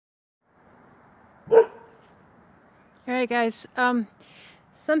All right, guys.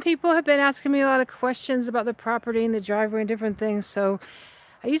 Some people have been asking me a lot of questions about the property and the driveway and different things. So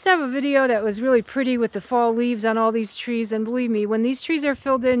I used to have a video that was really pretty with the fall leaves on all these trees. And believe me, when these trees are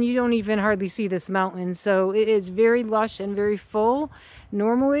filled in, you don't even hardly see this mountain. So it is very lush and very full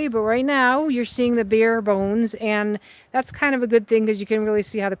normally. But right now you're seeing the bare bones. And that's kind of a good thing because you can really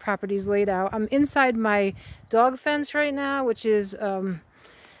see how the property is laid out. I'm inside my dog fence right now, which is a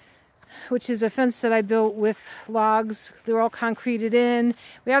fence that I built with logs. They're all concreted in.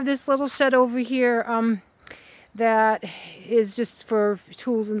 We have this little shed over here that is just for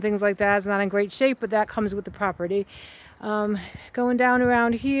tools and things like that. It's not in great shape, but that comes with the property. Going down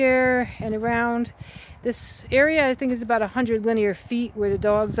around here and around this area, I think is about 100 linear feet where the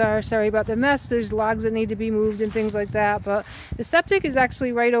dogs are. Sorry about the mess. There's logs that need to be moved and things like that. But the septic is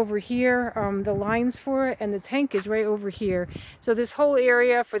actually right over here. The lines for it and the tank is right over here. So this whole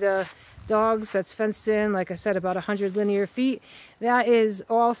area for the dogs that's fenced in, like I said, about 100 linear feet, that is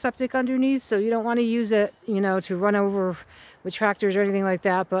all septic underneath. So you don't want to use it, to run over with tractors or anything like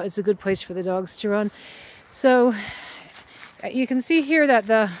that. But it's a good place for the dogs to run. So you can see here that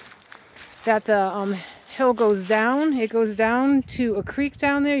the hill goes down. It goes down to a creek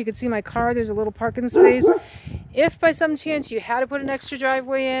down there. You can see my car. There's a little parking space. If by some chance you had to put an extra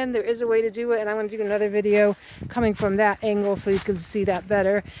driveway in, there is a way to do it. And I'm going to do another video coming from that angle so you can see that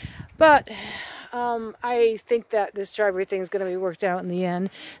better. But I think that this driveway thing is going to be worked out in the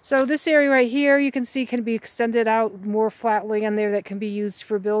end. So this area right here, you can see, can be extended out, more flat land there that can be used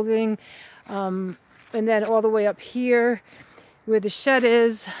for building. And then all the way up here where the shed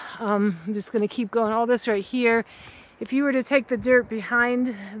is, I'm just going to keep going. All this right here, if you were to take the dirt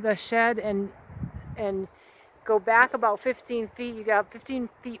behind the shed and go back about 15 feet, you got 15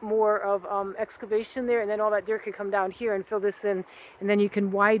 feet more of excavation there, and then all that dirt could come down here and fill this in, and then you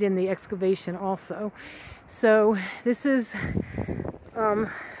can widen the excavation also. So this is,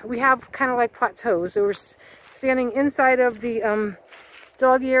 we have kind of like plateaus. So we're standing inside of the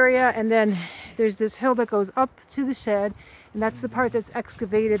dog area, and then there's this hill that goes up to the shed, and that's the part that's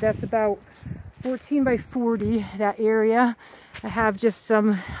excavated. That's about 14 by 40, that area. I have just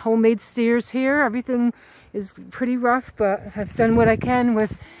some homemade stairs here. Everything is pretty rough, but I've done what I can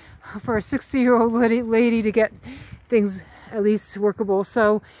for a 60-year-old lady to get things at least workable.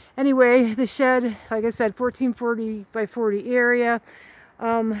 So anyway, the shed, like I said, 1440 by 40 area.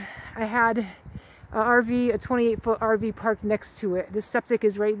 I had a 28-foot RV parked next to it. The septic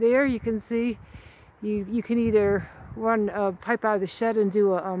is right there. You can see, you can either run a pipe out of the shed and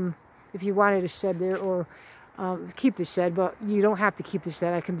do a, if you wanted a shed there, or keep the shed, but you don't have to keep the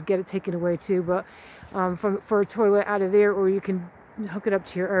shed. I can get it taken away too, but for a toilet out of there, or you can hook it up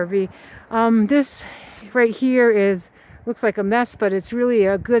to your RV. This right here looks like a mess, but it's really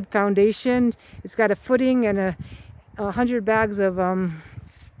a good foundation. It's got a footing and 100 bags of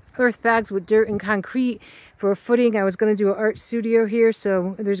earth bags with dirt and concrete for a footing. I was going to do an art studio here,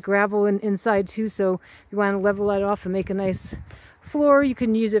 so there's gravel inside too, so if you want to level that off and make a nice floor, you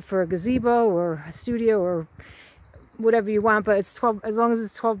can use it for a gazebo or a studio or whatever you want, but it's 12, as long as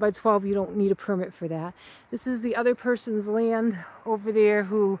it's 12 by 12, you don't need a permit for that. This is the other person's land over there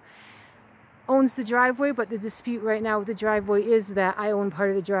who owns the driveway, but the dispute right now with the driveway is that I own part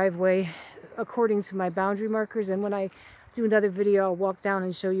of the driveway according to my boundary markers, and when I do another video, I'll walk down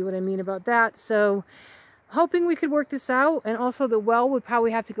and show you what I mean about that. So hoping we could work this out. And also the well would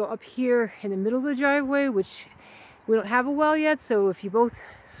probably have to go up here in the middle of the driveway, which we don't have a well yet, so if you both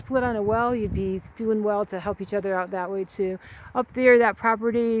split on a well, you'd be doing well to help each other out that way too. Up there, that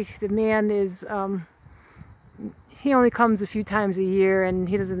property, the man is, he only comes a few times a year, and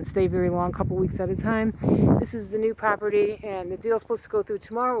he doesn't stay very long, a couple weeks at a time. This is the new property, and the deal's supposed to go through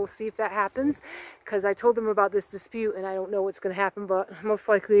tomorrow. We'll see if that happens, because I told them about this dispute, and I don't know what's going to happen, but most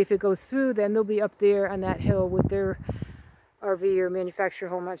likely if it goes through, then they'll be up there on that hill with their RV or manufactured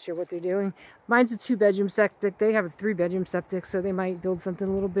home. Not sure what they're doing. Mine's a 2-bedroom septic. They have a 3-bedroom septic, so they might build something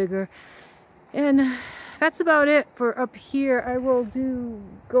a little bigger. And that's about it for up here. I will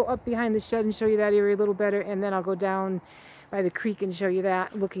go up behind the shed and show you that area a little better, and then I'll go down by the creek and show you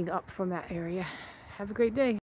that, looking up from that area. Have a great day.